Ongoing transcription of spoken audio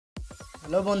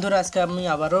Hello বন্ধুরা, আজকে আমি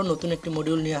আবারও নতুন একটি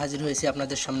মডিউল নিয়ে হাজির হয়েছি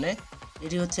আপনাদের সামনে।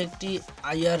 এটি হচ্ছে একটি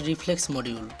আইআর রিফ্লেক্স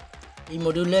মডিউল। এই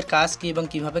মডিউলের কাজ কী এবং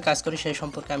কিভাবে কাজ করে সেই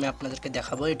সম্পর্কে আমি আপনাদেরকে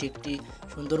দেখাবো। এটি একটি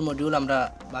সুন্দর মডিউল, আমরা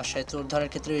বাসায় চোর ধরার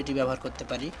ক্ষেত্রে এটি ব্যবহার করতে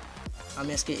পারি।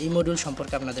 আমি আজকে এই মডিউল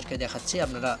সম্পর্কে আপনাদেরকে দেখাচ্ছি,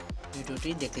 আপনারা ভিডিওটি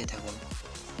দেখতেই থাকুন।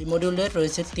 এই মডিউলের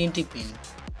রয়েছে 3টি পিন।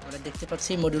 আমরা দেখতে পাচ্ছি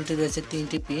এই মডিউলটি রয়েছে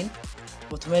 3টি পিন।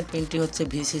 প্রথমের পিনটি হচ্ছে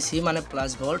ভিসিসি মানে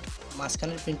প্লাস ভোল্ট,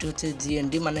 মাঝখানের পিনটি হচ্ছে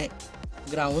জিএনডি মানে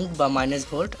গ্রাউন্ড বা মাইনাস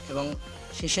ভোল্ট এবং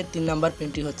শেষের 3 নাম্বার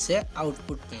পিনটি হচ্ছে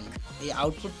আউটপুট পিন। এই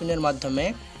আউটপুট পিনের মাধ্যমে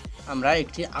আমরা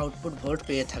একটি আউটপুট ভোল্ট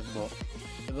পেয়ে থাকব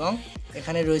এবং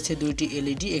এখানে রয়েছে দুইটি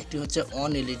এলইডি, একটি হচ্ছে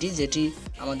অন এলইডি যেটি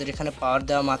আমাদের এখানে পাওয়ার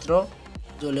দেওয়া মাত্র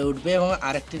জ্বলে উঠবে এবং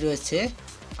আরেকটি রয়েছে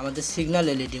আমাদের সিগন্যাল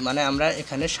এলইডি, মানে আমরা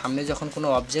এখানে সামনে যখন কোনো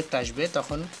অবজেক্ট আসবে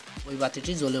তখন ওই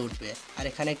বাতিটি জ্বলে উঠবে। আর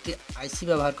এখানে একটি আইসি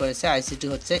ব্যবহার করেছে, আইসিটি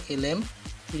হচ্ছে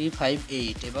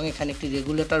LM358 এবং এখানে একটি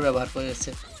রেগুলেটর ব্যবহার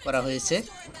করা হয়েছে।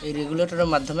 এই রেগুলেটরের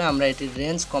মাধ্যমে আমরা এটির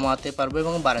রেঞ্জ কমাতে পারবো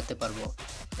এবং বাড়াতে পারবো।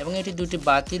 এবং এটি দুটি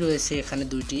বাতি রয়েছে, এখানে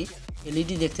দুইটি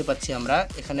এলইডি দেখতে পাচ্ছি আমরা।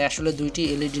 এখানে আসলে দুইটি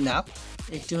এলইডি না,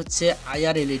 একটি হচ্ছে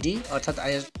আইআর এলইডি অর্থাৎ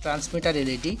আইআর ট্রান্সমিটার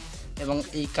এলইডি এবং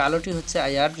এই কালোটি হচ্ছে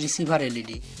আইআর রিসিভার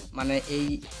এলইডি। মানে এই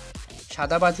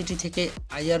সাদা বাতিটি থেকে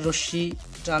আইআর রশ্মি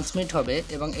ট্রান্সমিট হবে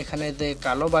এবং এখানে যে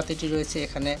কালো বাতিটি রয়েছে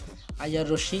এখানে আইআর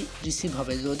রশ্মি রিসিভ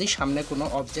হবে যদি সামনে কোনো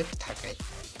অবজেক্ট থাকে।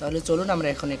 তাহলে চলুন আমরা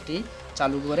এখন একটি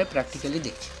চালু করে প্র্যাকটিক্যালি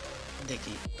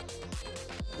দেখি।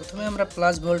 প্রথমে আমরা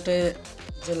প্লাস ভোল্টের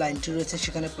যে লাইনটি রয়েছে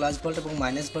সেখানে প্লাস ভোল্ট এবং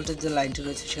মাইনাস ভোল্টের যে লাইনটি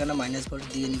রয়েছে সেখানে মাইনাস ভোল্ট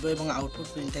দিয়ে নিব এবং আউটপুট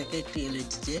পিনটাকে একটি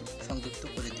এলইডি দিয়ে সংযুক্ত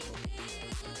করে দিব।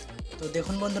 তো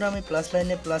দেখুন বন্ধুরা, আমি প্লাস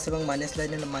লাইনে প্লাস এবং মাইনাস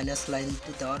লাইনে মাইনাস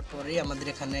লাইনটি দেওয়ার পরেই আমাদের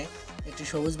এখানে একটি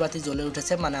সবুজ বাতি জ্বলে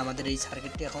উঠেছে, মানে আমাদের এই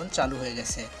সার্কিটটি এখন চালু হয়ে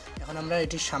গেছে। এখন আমরা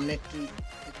এটির সামনে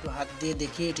একটু হাত দিয়ে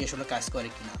দেখি এটি আসলে কাজ করে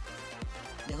কিনা।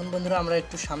 দেখুন বন্ধুরা, আমরা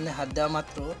একটু সামনে হাত দেওয়া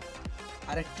মাত্র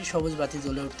আরেকটি সবুজ বাতি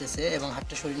জ্বলে উঠতেছে এবং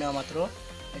হাতটা সরিয়ে নেওয়া মাত্র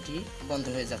এটি বন্ধ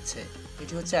হয়ে যাচ্ছে।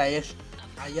 এটি হচ্ছে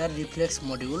আইআর রিফ্লেক্স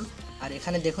মডিউল। আর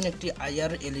এখানে দেখুন একটি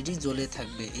আইআর এলইডি জ্বলে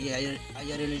থাকবে। এই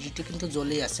আইআর এলইডিটি কিন্তু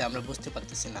জ্বলেই আছে, আমরা বুঝতে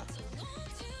পারতেছি না।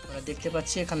 আমরা দেখতে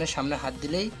পাচ্ছি এখানে সামনে হাত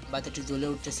দিলেই বাতিটি জ্বলে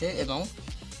উঠতেছে এবং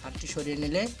হাতটি সরিয়ে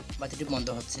নিলে বাতিটি বন্ধ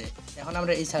হচ্ছে। এখন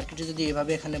আমরা এই সার্কিটটি যদি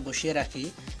এভাবে এখানে বসিয়ে রাখি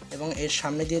এবং এর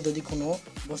সামনে দিয়ে যদি কোনো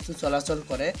বস্তু চলাচল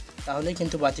করে তাহলেই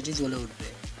কিন্তু বাতিটি জ্বলে উঠবে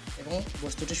এবং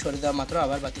বস্তুটি সরে দেওয়া মাত্র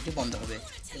আবার বাতিটি বন্ধ হবে।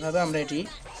 এভাবে আমরা এটি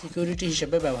সিকিউরিটি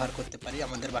হিসেবে ব্যবহার করতে পারি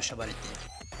আমাদের বাসা বাড়িতে।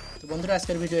 তো বন্ধুরা,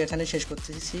 আজকের ভিডিও এখানে শেষ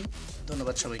করতেছি।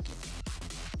 ধন্যবাদ সবাইকে।